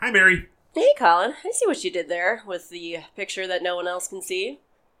Hi, Mary. Hey, Colin. I see what you did there with the picture that no one else can see.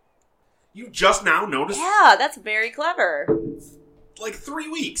 You just now noticed? Yeah, that's very clever. Like 3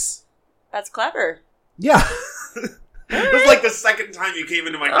 weeks. That's clever. Yeah. It was like the second time you came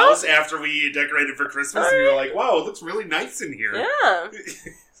into my house after we decorated for Christmas, and you were like, wow, it looks really nice in here. Yeah.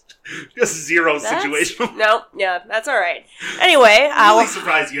 Just zero situational. Nope, yeah, that's alright. Anyway, I'm really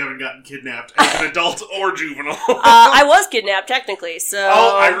surprised you haven't gotten kidnapped as an adult or juvenile. I was kidnapped, technically, so...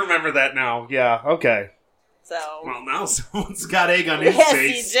 Oh, I remember that now. Yeah, okay. So... Well, now someone's got egg on his yes,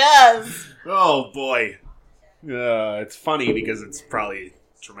 face. Yes, he does. Oh, boy. It's funny because it's probably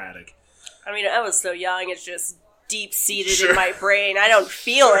traumatic. I mean, I was so young, it's just deep-seated in my brain. I don't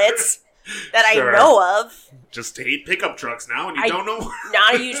feel it that I know of. Just hate pickup trucks now, and you don't know.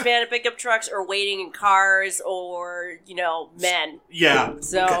 Not a huge fan of pickup trucks or waiting in cars or, men. Yeah.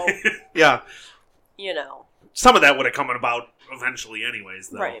 So, yeah. Some of that would have come about eventually anyways,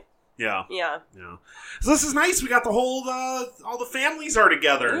 though. Right. Yeah. Yeah. So this is nice. We got the whole, all the families are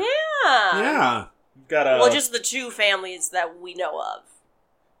together. Yeah. Yeah. We've got just the two families that we know of.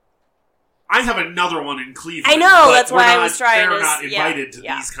 I have another one in Cleveland. I know, that's why I was trying to... They're not invited to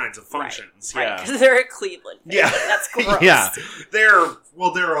these kinds of functions. Right, because they're a Cleveland family. Yeah. That's gross. Yeah. They're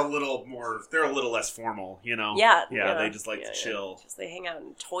a little less formal, Yeah. Yeah, they just like to chill. Because they hang out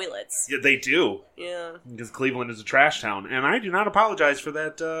in toilets. Yeah, they do. Yeah. Because Cleveland is a trash town, and I do not apologize for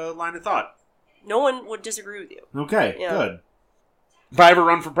that line of thought. No one would disagree with you. Okay, good. If I ever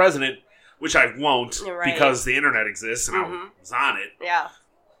run for president, which I won't, because the internet exists and I was on it. Yeah.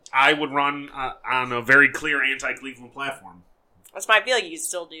 I would run on a very clear anti-Cleveland platform. That's why I feel like you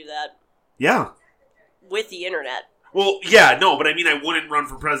still do that. Yeah. With the internet. Well, yeah, no, but I mean I wouldn't run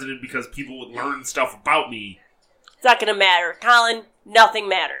for president because people would learn stuff about me. It's not going to matter. Colin, nothing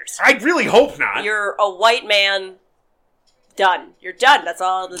matters. I really hope not. You're a white man. Done. You're done. That's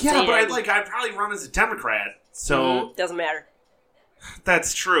all that's needed. Yeah, but I'd probably run as a Democrat, so... Doesn't matter.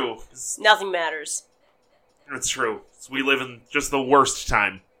 That's true. Nothing matters. That's true. We live in just the worst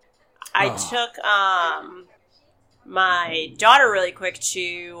time. I took my daughter really quick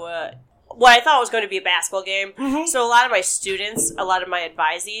to what I thought was going to be a basketball game. Mm-hmm. So a lot of my students, a lot of my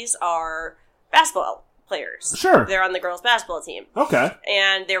advisees are basketball players. Sure. They're on the girls' basketball team. Okay.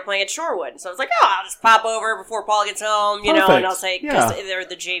 And they were playing at Shorewood. So I was like, I'll just pop over before Paul gets home, and I'll say, because they're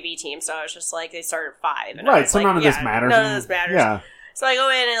the JV team. So I was just like, they started at 5. And right, so none of this matters. None of this matters. Yeah. So I go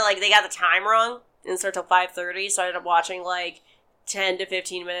in and they got the time wrong. It didn't start till 5:30, so I ended up watching 10 to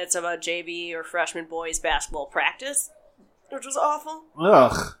 15 minutes of a JV or freshman boys basketball practice, which was awful.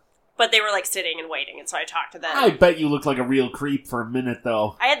 Ugh. But they were sitting and waiting, and so I talked to them. I bet you looked like a real creep for a minute,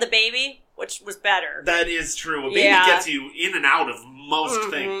 though. I had the baby, which was better. That is true. A baby gets you in and out of most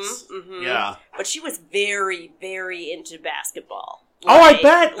things. Mm-hmm. Yeah. But she was very, very into basketball. I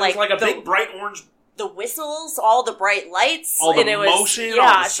bet! It was like a big bright orange... The whistles, all the bright lights. All the motion,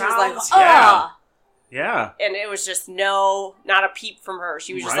 all the sounds. She was like, Yeah. And it was just not a peep from her.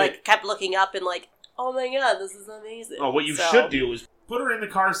 She was just kept looking up and oh my god, this is amazing. Oh, what you should do is put her in the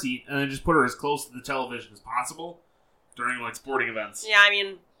car seat and then just put her as close to the television as possible during sporting events. Yeah, I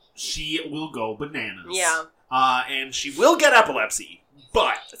mean... She will go bananas. Yeah. And she will get epilepsy,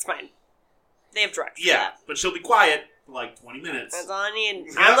 but... That's fine. They have drugs. Yeah, but she'll be quiet for 20 minutes. That's all I need.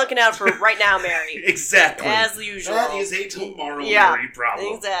 Yep. I'm looking out for right now, Mary. Exactly. As usual. That is a tomorrow Mary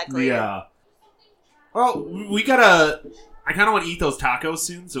problem. Exactly. Yeah. Well, we gotta... I kind of want to eat those tacos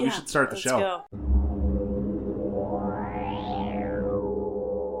soon, so we should start the show. Let's go.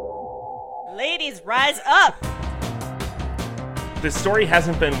 Ladies, rise up! This story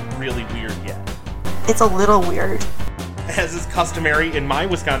hasn't been really weird yet. It's a little weird. As is customary in my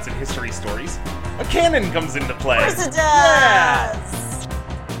Wisconsin history stories, a cannon comes into play. Of course it does! Yeah.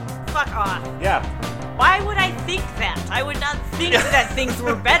 Fuck off. Yeah. Why would I think that? I would not think that things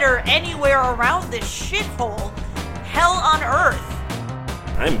were better anywhere around this shithole. Hell on earth.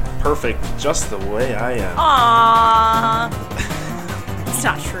 I'm perfect just the way I am. Aww. It's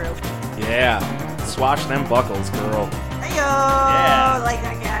not true. Yeah. Swatch them buckles, girl. Ayo, yeah. Like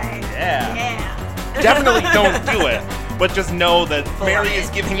that guy. Yeah. Definitely don't do it. But just know that Mary is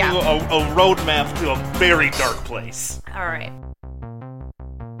giving you a roadmap to a very dark place. Alright.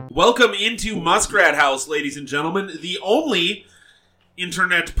 Welcome into Muskrat House, ladies and gentlemen. The only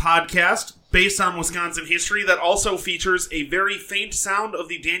internet podcast based on Wisconsin history that also features a very faint sound of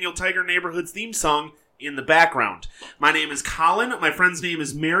the Daniel Tiger Neighborhoods theme song in the background. My name is Colin. My friend's name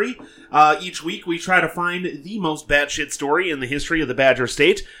is Mary. Each week we try to find the most batshit story in the history of the Badger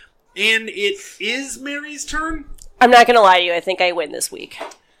State. And it is Mary's turn? I'm not going to lie to you. I think I win this week.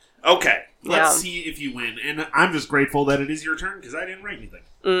 Okay. Let's see if you win. And I'm just grateful that it is your turn because I didn't write anything.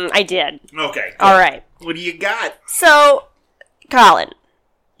 I did. Okay. All right. What do you got? So, Colin.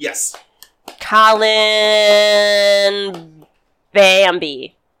 Yes. Colin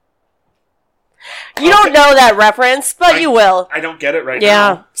Bambi. You don't know that reference, but you will. I don't get it right Yeah.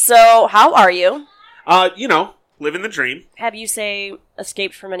 now. So, how are you? Living the dream. Have you, say,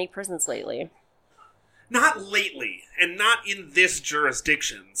 escaped from any prisons lately? Not lately, and not in this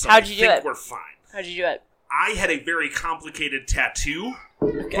jurisdiction. So How'd you do I think it? we're fine. How'd you do it? I had a very complicated tattoo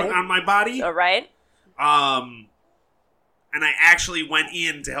Okay. put on my body. All right. And I actually went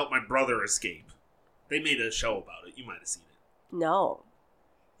in to help my brother escape. They made a show about it. You might have seen it. No.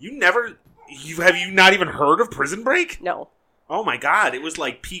 Have you not even heard of Prison Break? No. Oh my god, it was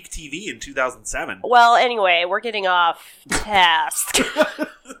like peak TV in 2007. Well, anyway, we're getting off task.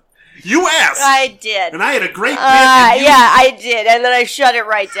 You asked! I did. And I had a great bit. Yeah, I did. And then I shut it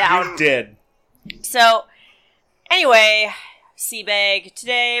right down. You did. So, anyway, Seabag,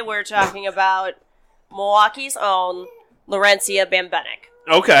 today we're talking about Milwaukee's own Laurencia Bembenek,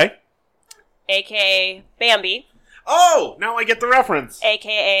 Okay. a.k.a. Bambi, Oh, now I get the reference.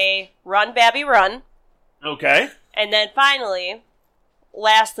 a.k.a. Run Babby Run, Okay. and then finally,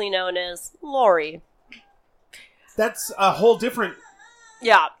 lastly known as Lori. That's a whole different...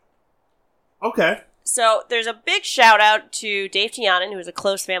 Yeah. Okay. So, there's a big shout out to Dave Tianen, who is a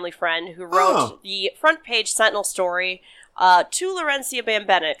close family friend, who wrote the front page Sentinel story, Two Laurencia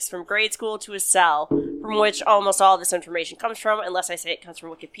Bembeneks, From Grade School to His Cell, from which almost all of this information comes from, unless I say it comes from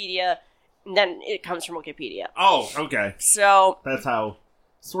Wikipedia, and then it comes from Wikipedia. Oh, okay. So, That's how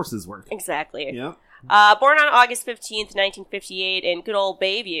sources work. exactly. Yeah. Born on August 15th, 1958 in good old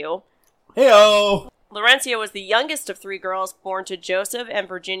Bayview, Hey-oh! Laurencia was the youngest of three girls born to Joseph and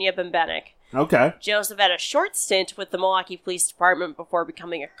Virginia Bembenek. Okay. Joseph had a short stint with the Milwaukee Police Department before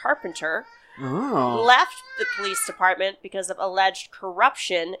becoming a carpenter. Oh. Left the police department because of alleged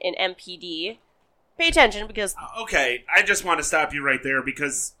corruption in MPD. Pay attention because... Okay, I just want to stop you right there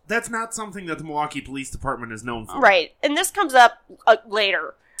because that's not something that the Milwaukee Police Department is known for. Right, and this comes up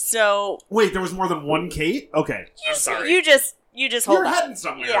later. So... Wait, there was more than one Kate? Okay, I'm sorry. You just hold You're on. heading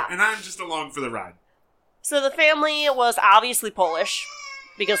somewhere, Yeah. and I'm just along for the ride. So the family was obviously Polish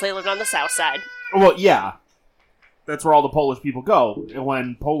because they lived on the south side. Well, yeah. That's where all the Polish people go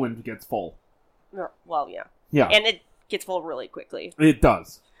when Poland gets full. Well, yeah. Yeah, And it gets full really quickly. it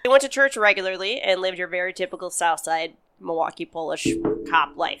does. They went to church regularly and lived your very typical south side Milwaukee Polish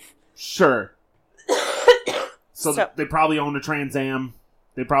cop life. Sure. So So- they probably owned a Trans Am.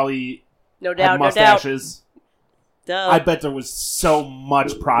 They probably No had doubt, no doubt. mustaches. Duh. I bet there was so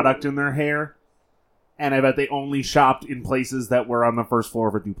much product in their hair. And I bet they only shopped in places that were on the first floor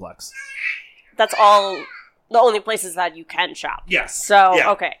of a duplex. That's all the only places that you can shop. Yes. So,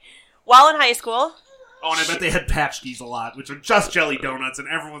 Yeah. okay. While in high school, Oh, and I bet they had patchkes a lot, which are just jelly donuts, and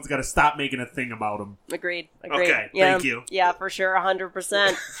everyone's got to stop making a thing about them. agreed. Okay, Yeah, thank you. Yeah, for sure,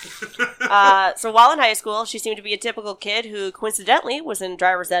 100%. So while in high school, she seemed to be a typical kid who coincidentally was in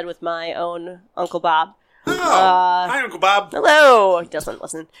driver's ed with my own Uncle Bob. Oh, hi, Uncle Bob. Hello! He doesn't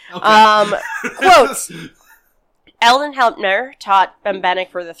listen. Okay. Quote, Eldon Helpner taught Bembenek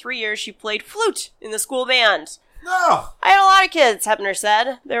for the 3 years she played flute in the school band. No. I had a lot of kids, Hepner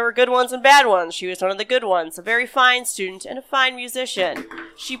said. There were good ones and bad ones. She was one of the good ones, a very fine student and a fine musician.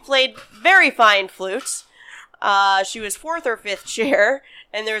 She played very fine flute. She was 4th or 5th chair,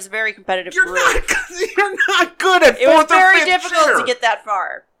 and there was a very competitive You're group. not good at It was 4th or very 5th difficult chair. to get that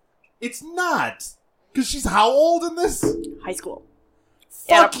far. It's not. Because she's how old in this? High school.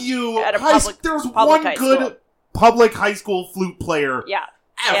 Fuck At a- you. at a There's public one high good school. public high school flute player. Yeah.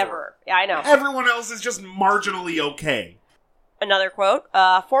 Ever. Yeah, I know. Everyone else is just marginally okay. Another quote,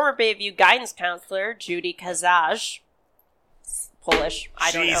 former Bayview guidance counselor Judy Kazaj, Polish,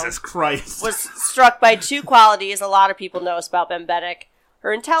 I don't know, Jesus Christ. was struck by two qualities a lot of people notice about Bembenek,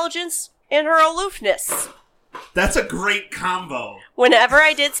 her intelligence and her aloofness. That's a great combo. Whenever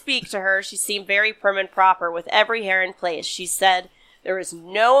I did speak to her, she seemed very prim and proper with every hair in place. She said there was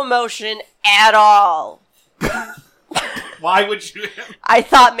no emotion at all. Why would you... I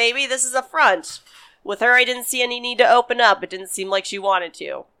thought maybe this is a front. With her, I didn't see any need to open up. It didn't seem like she wanted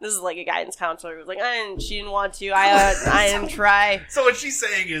to. This is like a guidance counselor who was like, she didn't want to. I didn't try. So what she's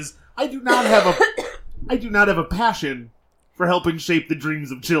saying is, I do not have a passion for helping shape the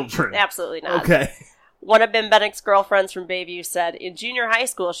dreams of children. Absolutely not. Okay. One of Bembenek's girlfriends from Bayview said, in junior high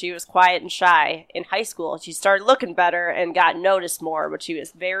school, she was quiet and shy. In high school, she started looking better and got noticed more, but she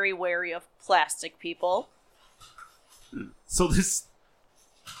was very wary of plastic people. So this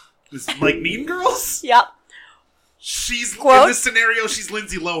like Mean Girls? Yep. She's Quote? in this scenario. She's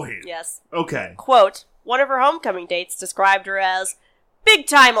Lindsay Lohan. Yes. Okay. Quote, one of her homecoming dates described her as big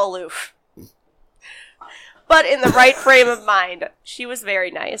time aloof. But in the right frame of mind. She was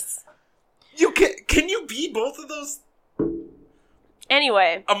very nice. Can you be both of those?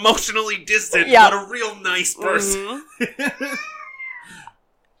 Anyway. Emotionally distant, Yeah. but a real nice person. Mm-hmm.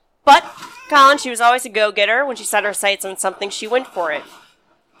 But, Colin, she was always a go-getter. When she set her sights on something, she went for it.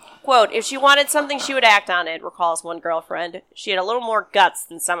 Quote, if she wanted something, she would act on it, recalls one girlfriend. She had a little more guts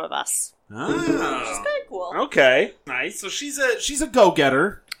than some of us. Oh. Which is kind of cool. Okay. Nice. So she's a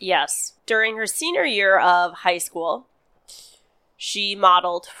go-getter. Yes. During her senior year of high school, she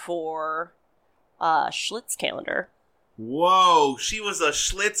modeled for Schlitz calendar. Whoa, she was a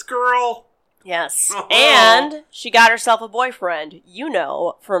Schlitz girl? Yes. Oh. And she got herself a boyfriend,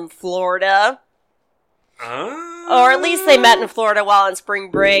 from Florida. Oh. Or at least they met in Florida while on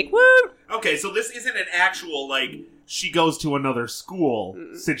spring break. Woo! Okay, so this isn't an actual, she goes to another school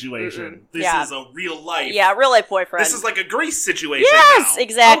situation. This Yeah. is a real life. Yeah, real life boyfriend. This is like a Grease situation Yes, now.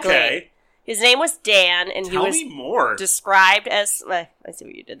 exactly. Okay. His name was Dan, and Tell he was me more. described as... I see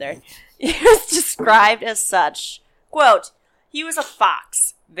what you did there. He was described as such. Quote, he was a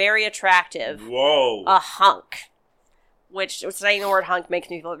fox, very attractive, Whoa. a hunk. Which, saying the word hunk makes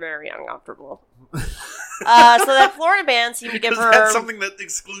me feel very uncomfortable. So that Florida man seemed to give her... That's something that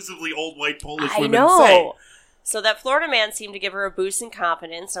exclusively old white Polish I women know. say. So that Florida man seemed to give her a boost in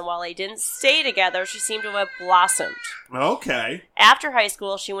confidence, and while they didn't stay together, she seemed to have blossomed. Okay. After high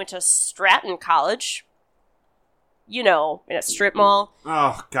school, she went to Stratton College. In a strip mall.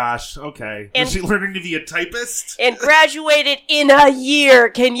 Oh, gosh. Okay. And- Was she learning to be a typist? And graduated in a year.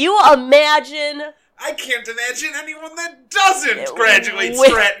 Can you imagine? I can't imagine anyone that doesn't graduate With-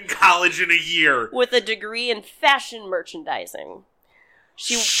 Stratton College in a year. With a degree in fashion merchandising.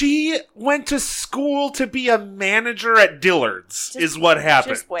 She went to school to be a manager at Dillard's, is what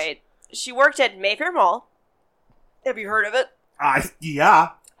happened. Just wait. She worked at Mayfair Mall. Have you heard of it? Yeah.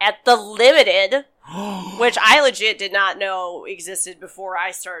 At the Limited, which I legit did not know existed before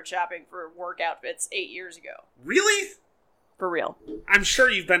I started shopping for work outfits 8 years ago. Really? For real. I'm sure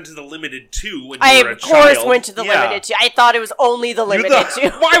you've been to the Limited too when I, you were a of course, child. went to the Yeah. Limited too. I thought it was only the Limited too.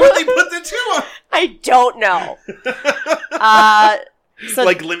 Why would they put the two on? I don't know. So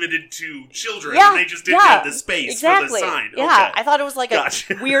Like limited to children, yeah, and they just didn't have the space exactly. for the sign. Yeah, Okay. I thought it was like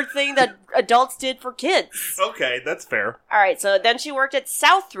Gotcha. a weird thing that adults did for kids. Okay, that's fair. All right, so then she worked at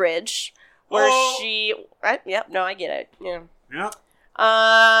Southridge, where Oh. she... Yep, no, I get it. Yeah.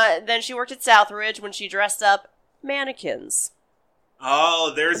 Yeah. Then she worked at Southridge when she dressed up mannequins.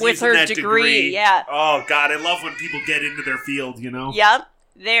 Oh, there's With using her that degree, yeah. Oh, God, I love when people get into their field, you know? Yep.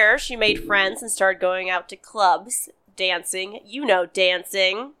 There, she made friends and started going out to clubs, dancing.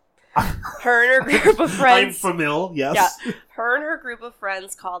 Dancing. Her and her group of I'm friends... familiar, yes. Yeah. Her and her group of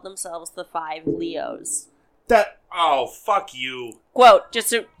friends called themselves the Five Leos. Oh, fuck you. Quote, just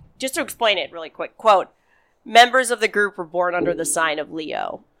to explain it really quick, quote, members of the group were born under the sign of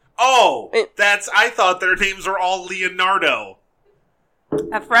Leo. Oh, I thought their names were all Leonardo.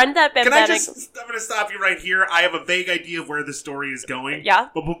 A friend that I'm going to stop you right here. I have a vague idea of where the story is going. Yeah.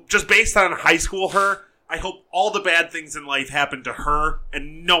 But just based on high school her, I hope all the bad things in life happen to her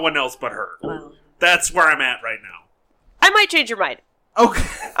and no one else but her. Wow. That's where I'm at right now. I might change your mind. Okay.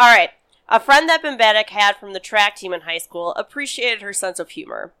 All right. A friend that Bembenek had from the track team in high school appreciated her sense of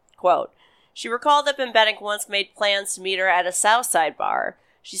humor. Quote, she recalled that Bembenek once made plans to meet her at a Southside bar.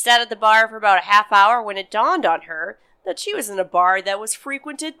 She sat at the bar for about a half hour when it dawned on her that she was in a bar that was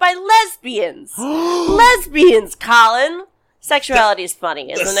frequented by lesbians. Lesbians, Colin! Sexuality is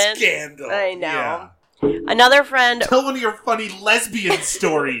funny, isn't it? Scandal. I know. Yeah. Another friend Tell one of your funny lesbian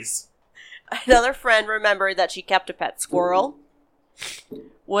stories. remembered that she kept a pet squirrel,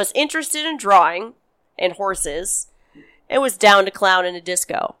 was interested in drawing and horses, and was down to clown in a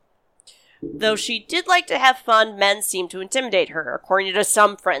disco. Though she did like to have fun, men seemed to intimidate her, according to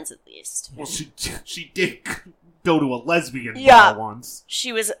some friends at least. Well, she did go to a lesbian Yeah. bar once.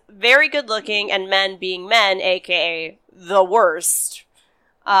 She was very good looking, and men being men, aka the worst,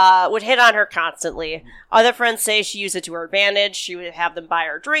 would hit on her constantly. Other friends say she used it to her advantage. She would have them buy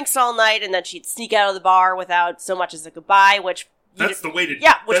her drinks all night, and then she'd sneak out of the bar without so much as a goodbye, which... That's the way to which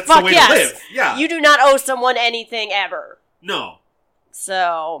that's fuck the way yes. to live. Yeah. You do not owe someone anything ever. No.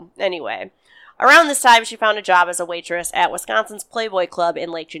 So, anyway. Around this time, she found a job as a waitress at Wisconsin's Playboy Club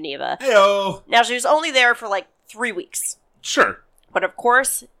in Lake Geneva. Heyo. Now, she was only there for 3 weeks. Sure. But of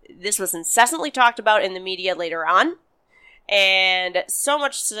course, this was incessantly talked about in the media later on. And so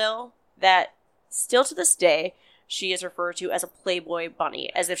much so that, still to this day, she is referred to as a Playboy bunny,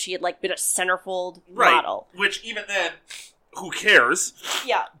 as if she had been a centerfold model. Which, even then, who cares?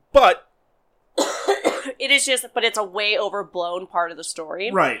 Yeah. But It is just, but it's a way overblown part of the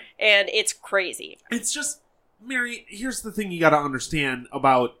story. Right. And it's crazy. It's just, Mary, here's the thing you gotta understand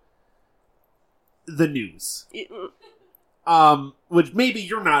about the news. Which maybe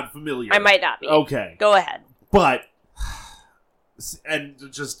you're not familiar. I might not be. Okay. Go ahead. But, and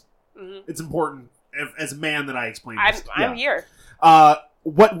just, it's important as a man that I explain this. I'm here.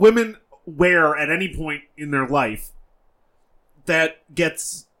 What women wear at any point in their life that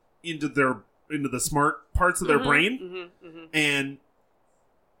gets into the smart parts of their brain, and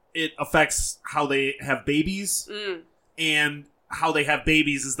it affects how they have babies, and how they have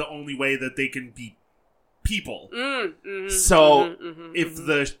babies is the only way that they can be people. So if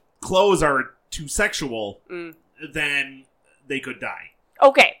the clothes are too sexual, then they could die.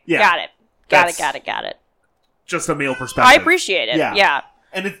 Okay, Yeah. Got it. Just a male perspective. I appreciate it. Yeah.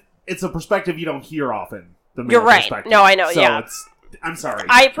 And it's a perspective you don't hear often. The male You're right. perspective. No, I know, So yeah. I'm sorry.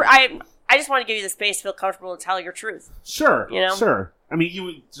 I just want to give you the space to feel comfortable to tell your truth. Sure. You know? Sure. I mean,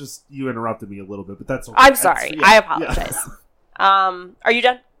 you interrupted me a little bit, but that's okay. I'm sorry. I apologize. Are you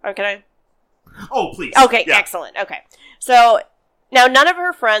done? Or can I? Oh, please. Okay, Yeah. excellent. Okay. So, now none of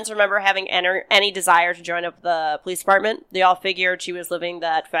her friends remember having any desire to join up the police department. They all figured she was living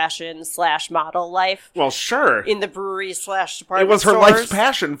that fashion/model life Well, sure. in the brewery/department It was her stores. life's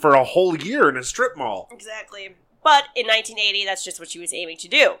passion for a whole year in a strip mall. Exactly. But in 1980, that's just what she was aiming to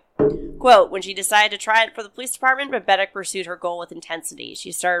do. Quote, when she decided to try it for the police department, Benedict pursued her goal with intensity.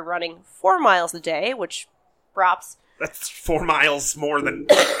 She started running 4 miles a day, which, props, That's 4 miles more than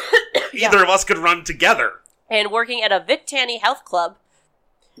either of us could run together. and working at a Vic Tanny health club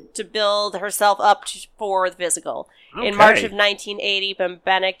to build herself up for the physical. In March of 1980,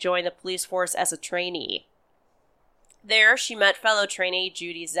 Benedict joined the police force as a trainee. There, she met fellow trainee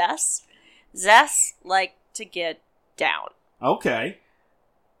Judy Zess. Zess liked to get down. Okay.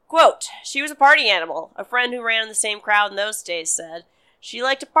 Quote, she was a party animal. A friend who ran in the same crowd in those days said, she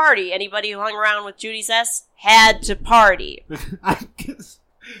liked to party. Anybody who hung around with Judy Zess had to party. I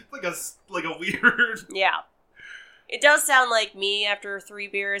guess like a weird. Yeah. It does sound like me after 3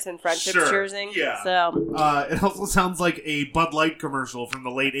 beers and friendship cheersing. Yeah. So, It also sounds like a Bud Light commercial from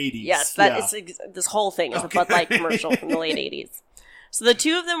the late 80s. yes, this whole thing is Okay. a Bud Light commercial from the late 80s. So the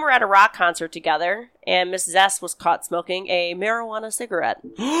two of them were at a rock concert together, and Miss Zess was caught smoking a marijuana cigarette.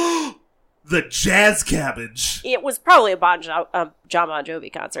 The Jazz Cabbage. It was probably a John Bon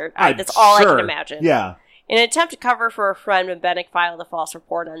Jovi concert. That's all I can imagine. Yeah. In an attempt to cover for a friend, Benedict filed a false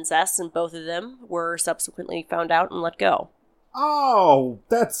report on Zess, and both of them were subsequently found out and let go. Oh,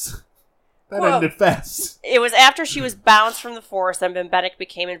 that ended fast. It was after she was bounced from the force that Benedict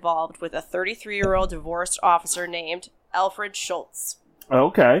became involved with a 33-year-old divorced officer named Alfred Schultz.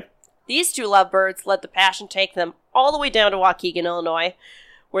 Okay. These two lovebirds let the passion take them all the way down to Waukegan, Illinois,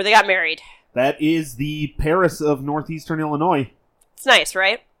 where they got married. That is the Paris of northeastern Illinois. It's nice,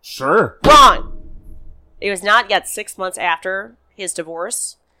 right? Sure. Wrong! It was not yet 6 months after his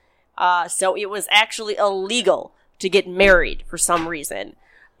divorce, so it was actually illegal to get married for some reason.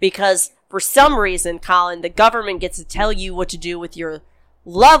 Because for some reason, Colin, the government gets to tell you what to do with your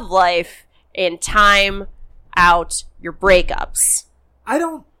love life and time out your breakups. I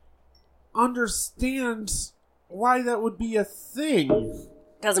don't understand why that would be a thing.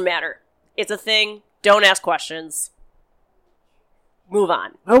 Doesn't matter. It's a thing. Don't ask questions. Move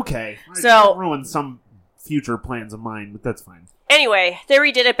on. Okay. So- I ruined some future plans of mine, but that's fine. Anyway, they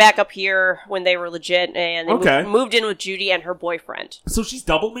redid it back up here when they were legit, and they Okay. moved in with Judy and her boyfriend. So she's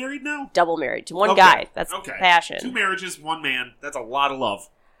double married now? Double married to one Okay. guy. That's Okay. passion. 2 marriages, 1 man. That's a lot of love.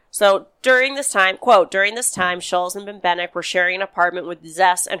 So during this time, quote, during this time, Schultz and Benedict were sharing an apartment with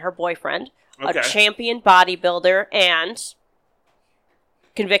Zess and her boyfriend, Okay. a champion bodybuilder and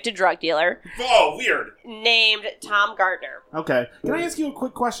convicted drug dealer Oh, weird. named Tom Gardner. Okay. Can I ask you a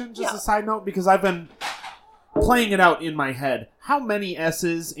quick question, just Yeah. a side note? Because I've been playing it out in my head. How many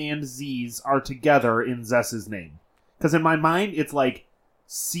S's and Z's are together in Zess's name? Because in my mind, it's like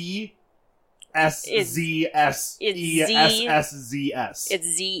C, S, Z, S, E, S, S, Z, S. It's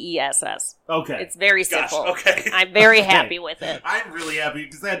Z-E-S-S. Okay. It's very Gosh, simple. okay. I'm very Okay. happy with it. I'm really happy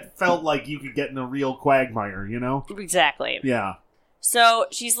because that felt like you could get in a real quagmire, you know? Exactly. Yeah. So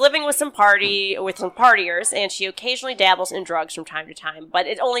she's living with some partiers, and she occasionally dabbles in drugs from time to time. But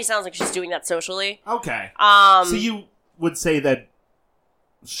it only sounds like she's doing that socially. Okay. So you would say that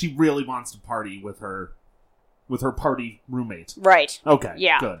she really wants to party with her party roommate. Right. Okay.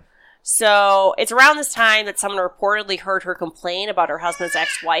 Yeah. Good. So it's around this time that someone reportedly heard her complain about her husband's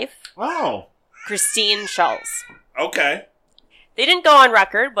ex-wife, Oh. Christine Schultz. Okay. They didn't go on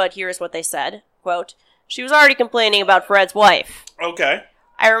record, but here's what they said. Quote, she was already complaining about Fred's wife. Okay.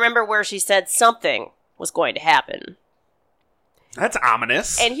 I remember where she said something was going to happen. That's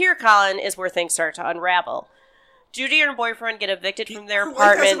ominous. And here, Colin, is where things start to unravel. Judy and her boyfriend get evicted from their Life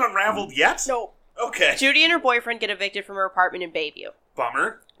apartment. hasn't unraveled yet? No. Okay. Judy and her boyfriend get evicted from her apartment in Bayview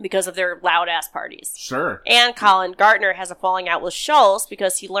Bummer. because of their loud-ass parties. Sure. And Colin Gardner has a falling out with Schultz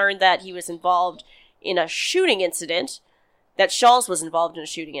because he learned that he was involved in a shooting incident, that Schultz was involved in a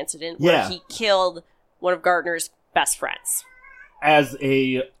shooting incident where he killed one of Gardner's best friends. As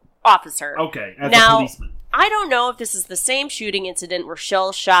a... Officer. Okay, as Now, a policeman. I don't know if this is the same shooting incident where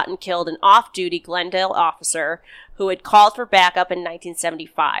Schultz shot and killed an off-duty Glendale officer who had called for backup in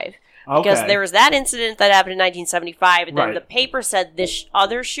 1975. Because Okay. there was that incident that happened in 1975, and then Right. the paper said this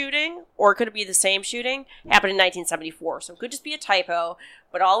other shooting, or could it be the same shooting, happened in 1974. So it could just be a typo,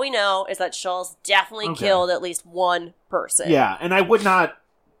 but all we know is that Schultz definitely killed at least one person. Yeah, and I would not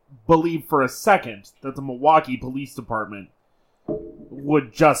believe for a second that the Milwaukee Police Department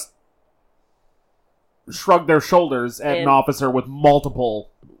would just shrug their shoulders at an And- officer with multiple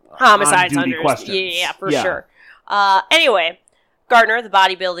Homicides on-duty under questions. Yeah, for sure. Anyway, Gardner, the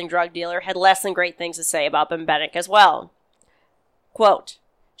bodybuilding drug dealer, had less than great things to say about Bembenek as well. Quote,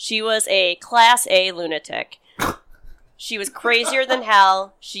 "She was a Class A lunatic. She was crazier than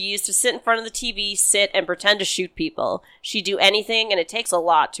hell. She used to sit in front of the TV, sit, and pretend to shoot people. She'd do anything, and it takes a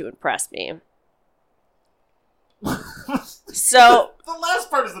lot to impress me." So, The last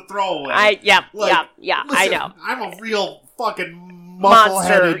part is the throwaway. I Like, I know. I'm a real fucking Monster,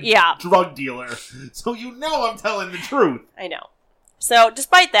 muscle-headed yeah. drug dealer, so you know I'm telling the truth. I know. So,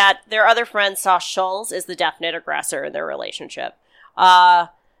 despite that, their other friends saw Schultz as the definite aggressor in their relationship.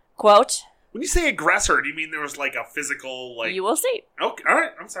 Quote, When you say aggressor, do you mean there was like a physical, like... "You will see. Okay,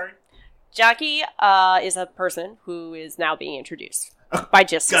 alright, I'm sorry. Jackie is a person who is now being introduced by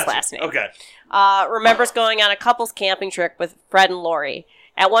just his Gotcha. last name. Okay. Remembers going on a couple's camping trip with Fred and Lori.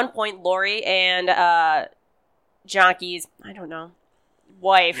 At one point, Lori and Jackie's, I don't know,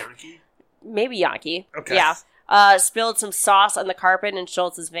 wife, Yankee? maybe Yankee, Okay. yeah, spilled some sauce on the carpet in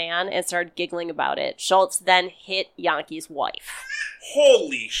Schultz's van and started giggling about it. Schultz then hit Yankee's wife.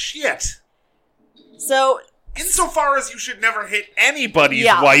 Holy shit. So, Insofar as you should never hit anybody's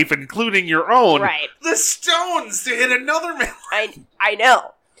Yeah. wife, including your own, Right. the Stones to hit another man. I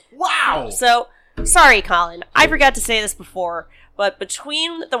know. Wow. So, sorry, Colin. I forgot to say this before, but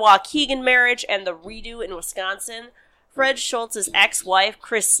between the Waukegan marriage and the redo in Wisconsin, Fred Schultz's ex-wife,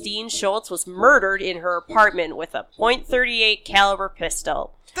 Christine Schultz, was murdered in her apartment with a .38 caliber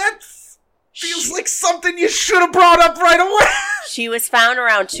pistol. That feels like something you should have brought up right away. She was found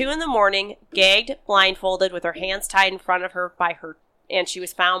around 2 a.m, gagged, blindfolded, with her hands tied in front of her and she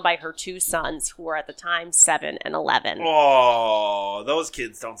was found by her 2 sons, who were at the time 7 and 11. Oh, those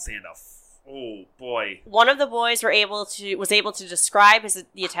kids don't stand up. Oh boy. One of the boys was able to describe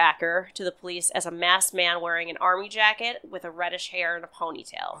the attacker to the police as a masked man wearing an army jacket with a reddish hair and a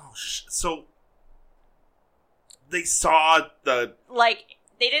ponytail. Oh, so they saw the. Like,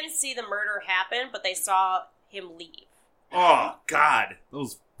 they didn't see the murder happen, but they saw him leave. Oh God.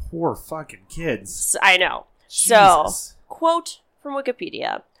 Those poor fucking kids. So, I know. Jesus. So, quote from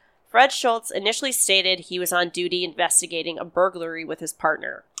Wikipedia. Fred Schultz initially stated he was on duty investigating a burglary with his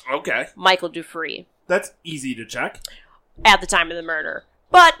partner, Okay. Michael Dufree, That's easy to check. at the time of the murder.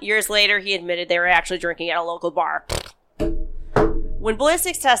 But years later, he admitted they were actually drinking at a local bar. When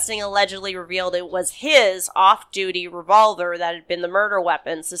ballistics testing allegedly revealed it was his off-duty revolver that had been the murder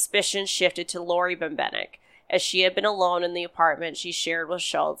weapon, suspicion shifted to Lori Bembenek, as she had been alone in the apartment she shared with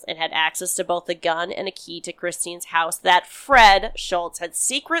Schultz and had access to both a gun and a key to Christine's house that Fred Schultz had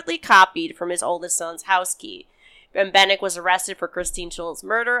secretly copied from his oldest son's house key. Bembenek was arrested for Christine Schultz's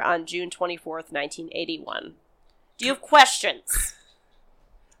murder on June 24th, 1981. Do you have questions?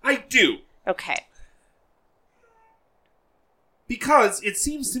 I do. Okay. Because it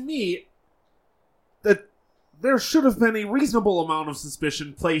seems to me that there should have been a reasonable amount of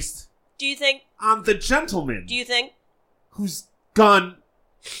suspicion placed Do you think? on the gentleman whose gun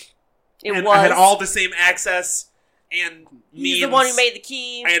It and was? had all the same access and He's means the one who made the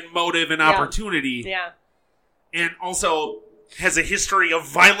key. and motive and Yeah. opportunity, Yeah. and also has a history of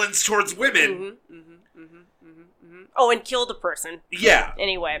violence towards women. Oh, and killed a person. Yeah,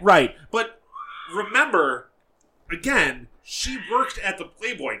 Anyway. right. but remember, again, she worked at the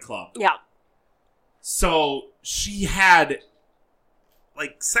Playboy Club, Yeah. so she had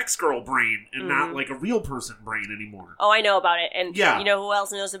like sex girl brain and not like a real person brain anymore. Oh, I know about it. And Yeah. you know who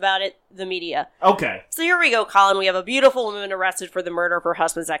else knows about it? The media. Okay. So here we go, Colin. We have a beautiful woman arrested for the murder of her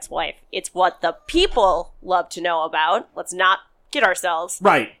husband's ex-wife. It's what the people love to know about. Let's not kid ourselves.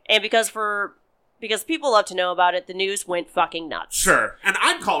 Right. And because people love to know about it, the news went fucking nuts. Sure, and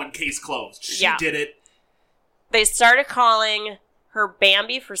I'm calling case closed. She Yeah. did it. They started calling her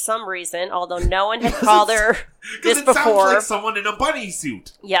Bambi for some reason, although no one had called her this it sounds before. like someone in a bunny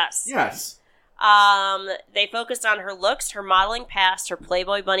suit. Yes. Yes. They focused on her looks, her modeling past, her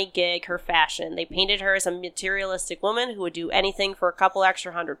Playboy bunny gig, her fashion. They painted her as a materialistic woman who would do anything for a couple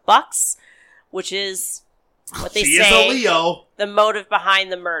extra $100, which is what they She say is a Leo. the motive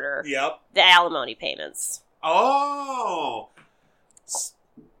behind the murder. Yep. The alimony payments. Oh.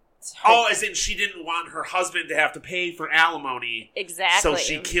 Oh, as in she didn't want her husband to have to pay for alimony. Exactly. So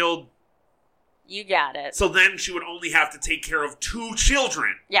she killed... You got it. So then she would only have to take care of 2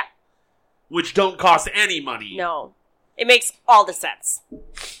 children. Yeah. Which don't cost any money. No. It makes all the sense.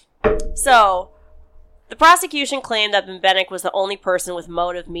 So, the prosecution claimed that Bembenek was the only person with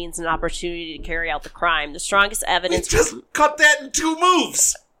motive, means, and opportunity to carry out the crime. The strongest evidence... Just cut that in 2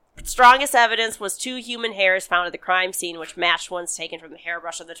 moves! Strongest evidence was 2 human hairs found at the crime scene, which matched ones taken from the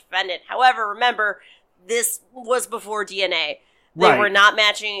hairbrush of the defendant. However, remember, this was before DNA. They Right. were not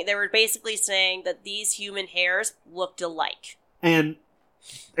matching. They were basically saying that these human hairs looked alike. And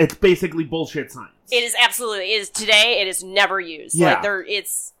it's basically bullshit science. It is absolutely. It is today. It is never used. Yeah. Like there,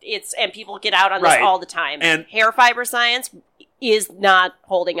 it's and people get out on this Right. all the time. And- hair fiber science is not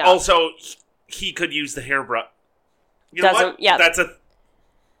holding up. Also, he could use the hairbrush. You know Doesn't- what? yeah. That's a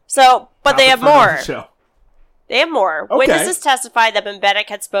So, but they topic have for another more. show. They have more. Okay. Witnesses testified that Bembenek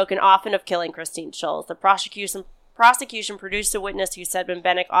had spoken often of killing Christine Schultz. The prosecution produced a witness who said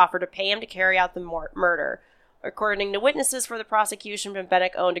Bembenek offered to pay him to carry out the murder. According to witnesses for the prosecution,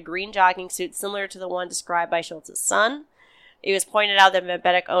 Bembenek owned a green jogging suit similar to the one described by Schultz's son. It was pointed out that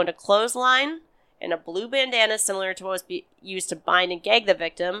Bembenek owned a clothesline and a blue bandana similar to what was used to bind and gag the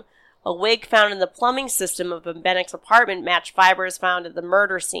victim. A wig found in the plumbing system of Bembenek's apartment matched fibers found at the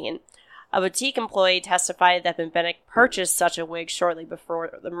murder scene. A boutique employee testified that Bembenek purchased such a wig shortly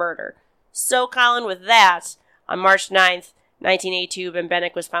before the murder. So, Colin, with that, on March 9th, 1982,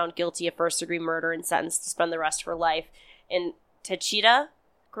 Bembenek was found guilty of first-degree murder and sentenced to spend the rest of her life in Techita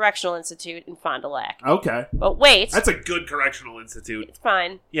Correctional Institute in Fond du Lac. Okay. But wait, That's a good correctional institute. it's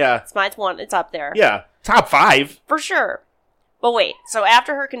fine. Yeah. It's fine. It's one. It's up there. Yeah. Top 5. For sure. But wait, so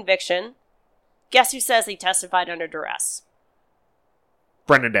after her conviction, guess who says he testified under duress?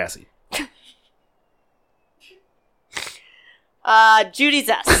 Brendan Dassey. Judy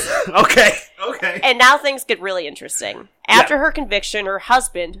Zess. Okay. Okay. And now things get really interesting. After her conviction, her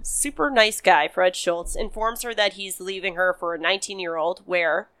husband, super nice guy, Fred Schultz, informs her that he's leaving her for a 19-year-old.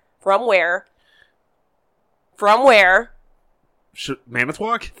 From where?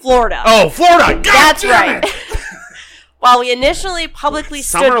 Manitowoc? Florida. Oh, Florida! God That's damn right. it! While he initially publicly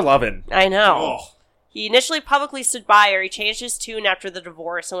Summer stood... lovin'. I know. Oh. He initially publicly stood by her. He changed his tune after the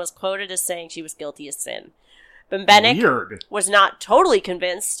divorce and was quoted as saying she was guilty of sin. Bembenek Weird. was now totally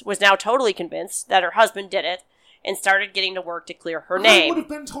convinced that her husband did it and started getting to work to clear her I would name. have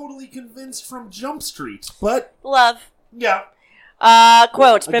been totally convinced from Jump Street, but Love. yeah.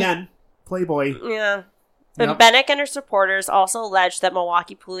 Quote. Again, Playboy. Yeah. Yep. Bembenek and her supporters also alleged that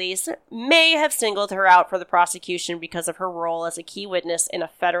Milwaukee police may have singled her out for the prosecution because of her role as a key witness in a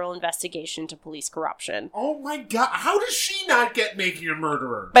federal investigation into police corruption. Oh my god, how does she not get making a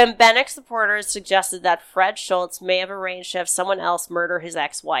murderer? Bembenek supporters suggested that Fred Schultz may have arranged to have someone else murder his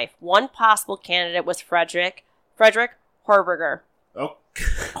ex-wife. One possible candidate was Frederick Hornberger. Oh.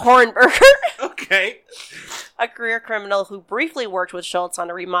 Hornberger? Okay. A career criminal who briefly worked with Schultz on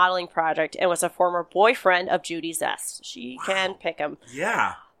a remodeling project and was a former boyfriend of Judy Zest. She can pick him.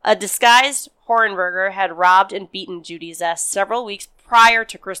 Yeah. A disguised Hornberger had robbed and beaten Judy Zest several weeks prior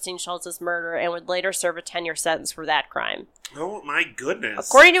to Christine Schultz's murder and would later serve a 10-year sentence for that crime. Oh my goodness.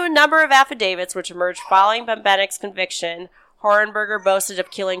 According to a number of affidavits which emerged following Bembenek's conviction, Hornberger boasted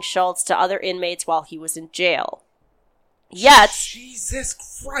of killing Schultz to other inmates while he was in jail. Yet, Jesus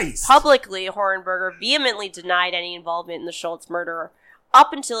Christ. publicly, Hornberger vehemently denied any involvement in the Schultz murder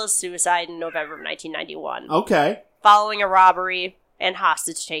up until his suicide in November of 1991, Okay. following a robbery and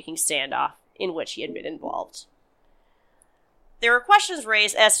hostage-taking standoff in which he had been involved. There were questions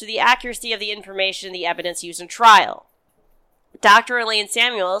raised as to the accuracy of the information and the evidence used in trial. Dr. Elaine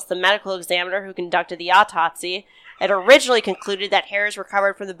Samuels, the medical examiner who conducted the autopsy, had originally concluded that hairs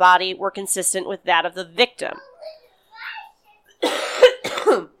recovered from the body were consistent with that of the victim.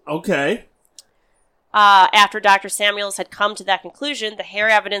 Okay. After Dr. Samuels had come to that conclusion, the hair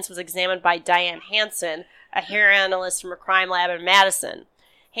evidence was examined by Diane Hansen, a hair analyst from a crime lab in Madison.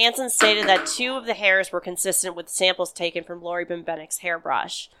 Hansen stated that 2 of the hairs were consistent with samples taken from Lori Bembenek's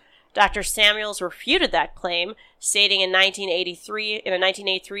hairbrush. Dr. Samuels refuted that claim, stating in a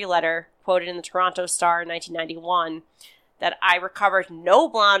 1983 letter, quoted in the Toronto Star in 1991, that I recovered no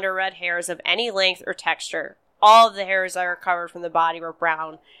blonde or red hairs of any length or texture, All of the hairs that were recovered from the body were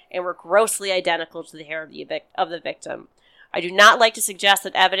brown and were grossly identical to the hair of the victim. I do not like to suggest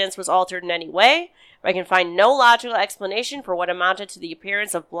that evidence was altered in any way, but I can find no logical explanation for what amounted to the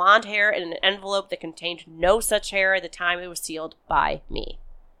appearance of blonde hair in an envelope that contained no such hair at the time it was sealed by me.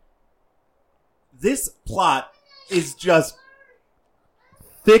 This plot is just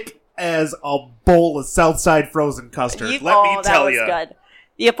thick as a bowl of Southside frozen custard. Let me tell you. Good.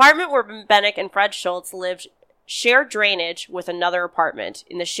 The apartment where Bennick and Fred Schultz lived shared drainage with another apartment.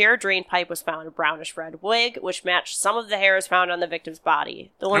 In the shared drain pipe was found a brownish red wig, which matched some of the hairs found on the victim's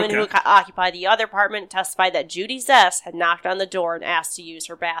body. The woman who occupied the other apartment testified that Judy Zess had knocked on the door and asked to use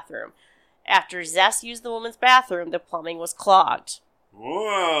her bathroom. After Zess used the woman's bathroom, the plumbing was clogged.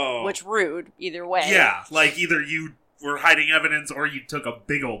 Whoa. Which rude, either way. Yeah, like either you were hiding evidence or you took a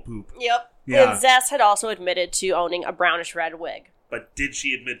big old poop. Yep. Yeah. And Zess had also admitted to owning a brownish red wig. But did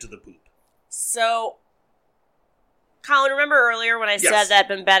she admit to the poop? So, Colin, remember earlier when I said that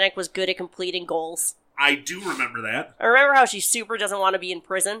Bennick was good at completing goals? I do remember that. I remember how she super doesn't want to be in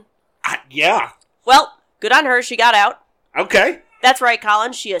prison? Yeah. Well, good on her, she got out. Okay. That's right,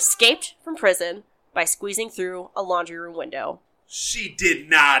 Colin, she escaped from prison by squeezing through a laundry room window. She did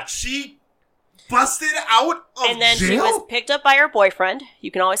not. She busted out of And then jail? she was picked up by her boyfriend. You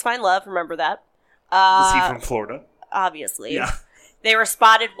can always find love, remember that. Was he from Florida? Obviously. Yeah. They were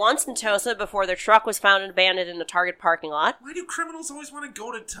spotted once in Tosa before their truck was found abandoned in a Target parking lot. Why do criminals always want to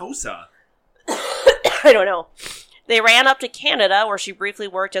go to Tosa? I don't know. They ran up to Canada, where she briefly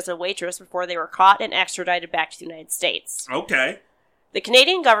worked as a waitress before they were caught and extradited back to the United States. Okay. The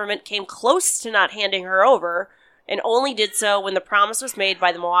Canadian government came close to not handing her over, and only did so when the promise was made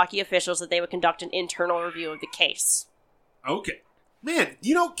by the Milwaukee officials that they would conduct an internal review of the case. Okay. Man,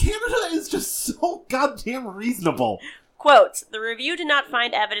 Canada is just so goddamn reasonable. Quote, the review did not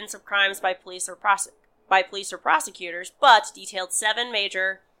find evidence of crimes by police or prosecutors, but detailed 7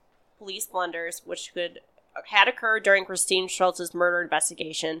 major police blunders which had occurred during Christine Schultz's murder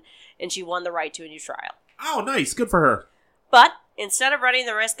investigation, and she won the right to a new trial. Oh, nice. Good for her. But instead of running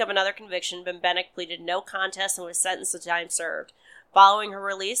the risk of another conviction, Bennick pleaded no contest and was sentenced to time served. Following her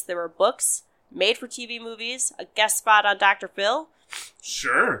release, there were books, made-for-TV movies, a guest spot on Dr. Phil,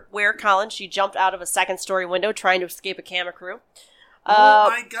 Sure. where, Colin, she jumped out of a second-story window trying to escape a camera crew. Oh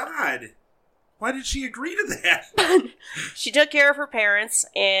my god. Why did she agree to that? She took care of her parents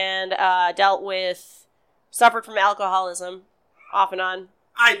and suffered from alcoholism off and on.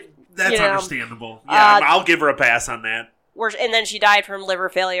 That's understandable. Yeah, I'll give her a pass on that. And then she died from liver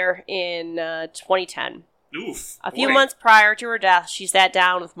failure in 2010. Oof. A few months prior to her death, she sat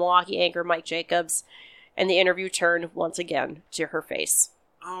down with Milwaukee anchor Mike Jacobs, and the interview turned once again to her face.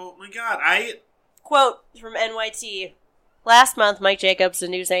 Oh my god, Quote from NYT. Last month, Mike Jacobs, the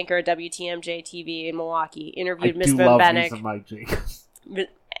news anchor at WTMJ-TV in Milwaukee, interviewed Miss Van Bennick. Mike Jacobs.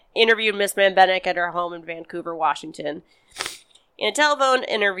 Interviewed Miss Van Bennick at her home in Vancouver, Washington. In a telephone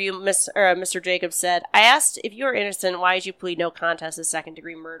interview, Mr. Jacobs said, I asked if you were innocent, why did you plead no contest to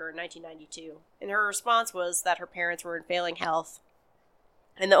second-degree murder in 1992? And her response was that her parents were in failing health,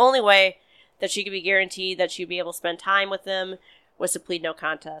 and the only way that she could be guaranteed that she'd be able to spend time with them was to plead no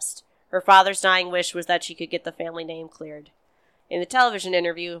contest. Her father's dying wish was that she could get the family name cleared. In the television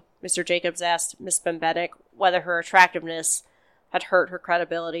interview, Mr. Jacobs asked Miss Bennick whether her attractiveness had hurt her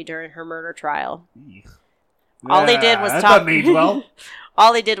credibility during her murder trial. All they did was talk. Well.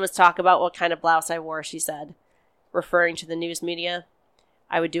 All they did was talk about what kind of blouse I wore, she said, referring to the news media.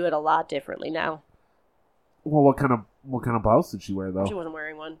 I would do it a lot differently now. Well, what kind of blouse did she wear though? She wasn't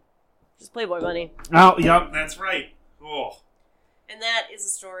wearing one. Just Playboy bunny. Oh, yep, that's right. Oh. And that is the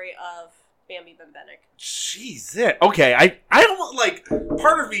story of Bambi Bennick. Jeez, okay. I don't like.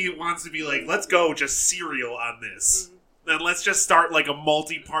 Part of me wants to be like, let's go just serial on this. Mm-hmm. Then let's just start like a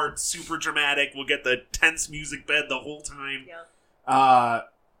multi-part, super dramatic. We'll get the tense music bed the whole time. Yeah.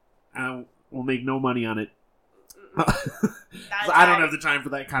 We'll make no money on it. I don't have the time for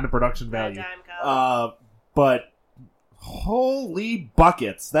that kind of production value. But holy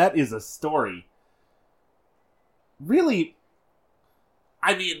buckets, that is a story. Really,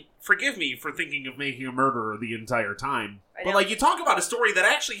 I mean, forgive me for thinking of making a murderer the entire time. But like, you talk about a story that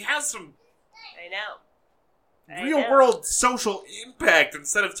actually has some real-world social impact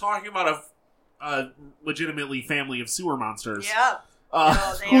instead of talking about a legitimately family of sewer monsters. Yeah.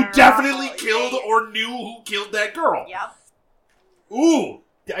 Who definitely killed or knew who killed that girl. Yep. Ooh,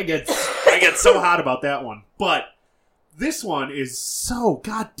 I get so hot about that one. But this one is so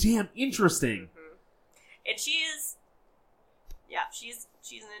goddamn interesting. Mm-hmm. And she's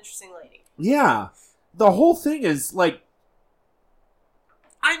an interesting lady. Yeah. The whole thing is like,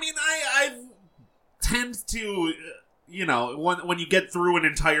 I mean, I've tend to, when you get through an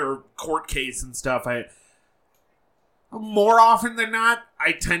entire court case and stuff, more often than not,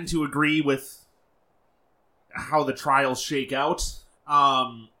 I tend to agree with how the trials shake out.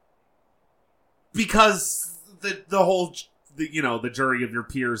 Because the whole, the jury of your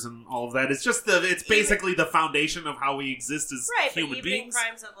peers and all of that, it's basically the foundation of how we exist as human but beings. In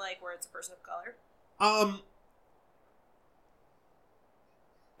crimes of, where it's a person of color.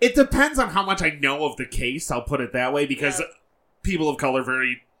 It depends on how much I know of the case, I'll put it that way, because people of color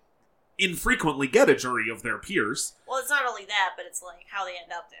very infrequently get a jury of their peers. Well, it's not only that, but it's, how they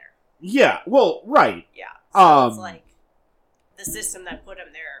end up there. Yeah, well, right. Yeah. So it's, the system that put them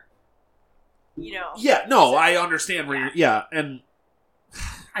there, Yeah, no, I understand where you're... Yeah, and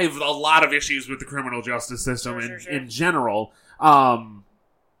I have a lot of issues with the criminal justice system in general.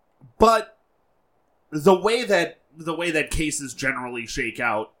 But the way that cases generally shake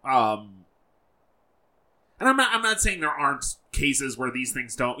out, and I'm not saying there aren't cases where these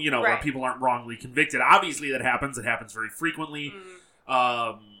things don't, where people aren't wrongly convicted. Obviously that happens. It happens very frequently.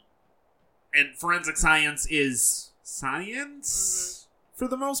 And forensic science is science for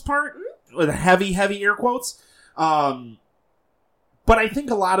the most part, with heavy air quotes. But I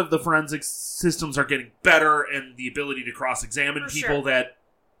think a lot of the forensic systems are getting better, and the ability to cross-examine people that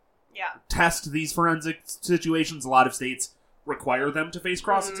test these forensic situations. A lot of states require them to face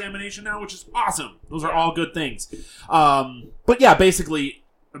cross-examination now, which is awesome. Those are all good things. But yeah, basically,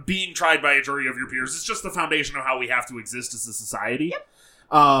 being tried by a jury of your peers is just the foundation of how we have to exist as a society.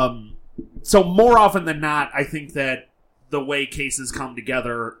 So more often than not, I think that the way cases come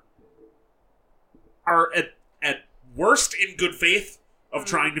together are at worst in good faith of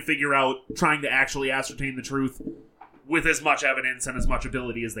trying to actually ascertain the truth with as much evidence and as much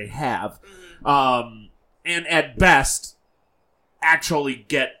ability as they have. And at best, actually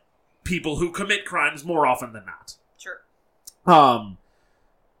get people who commit crimes more often than not. Sure. I'm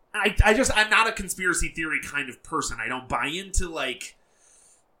not a conspiracy theory kind of person. I don't buy into,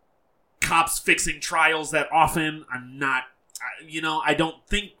 cops fixing trials that often. I'm not, I don't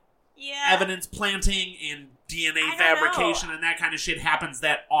think evidence planting and DNA fabrication and that kind of shit happens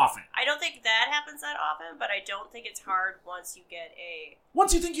that often. I don't think that happens that often, but I don't think it's hard once you get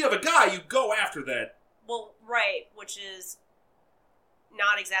Once you think you have a guy, you go after that. Well, right, which is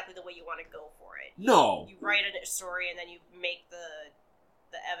not exactly the way you want to go for it. No. You write a story and then you make the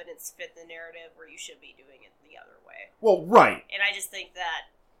evidence fit the narrative where you should be doing it the other way. Well, right. And I just think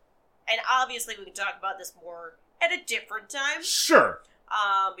that, and obviously we can talk about this more at a different time. Sure.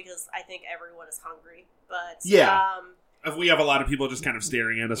 Because I think everyone is hungry. But we have a lot of people just kind of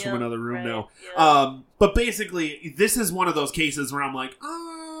staring at us from another room now. Yeah. But basically, this is one of those cases where I'm like,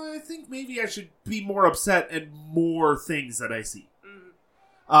 I think maybe I should be more upset at more things that I see.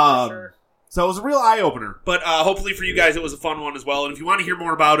 Sure. So it was a real eye-opener. But hopefully for you guys it was a fun one as well. And if you want to hear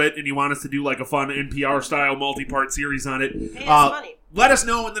more about it and you want us to do a fun NPR-style multi-part series on it, pay us money. Let us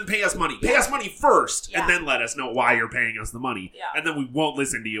know and then pay us money. Pay us money first, and then let us know why you're paying us the money. Yeah. And then we won't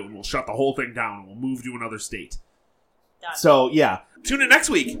listen to you, and we'll shut the whole thing down, and we'll move to another state. Done. So, yeah. Tune in next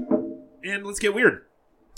week, and let's get weird.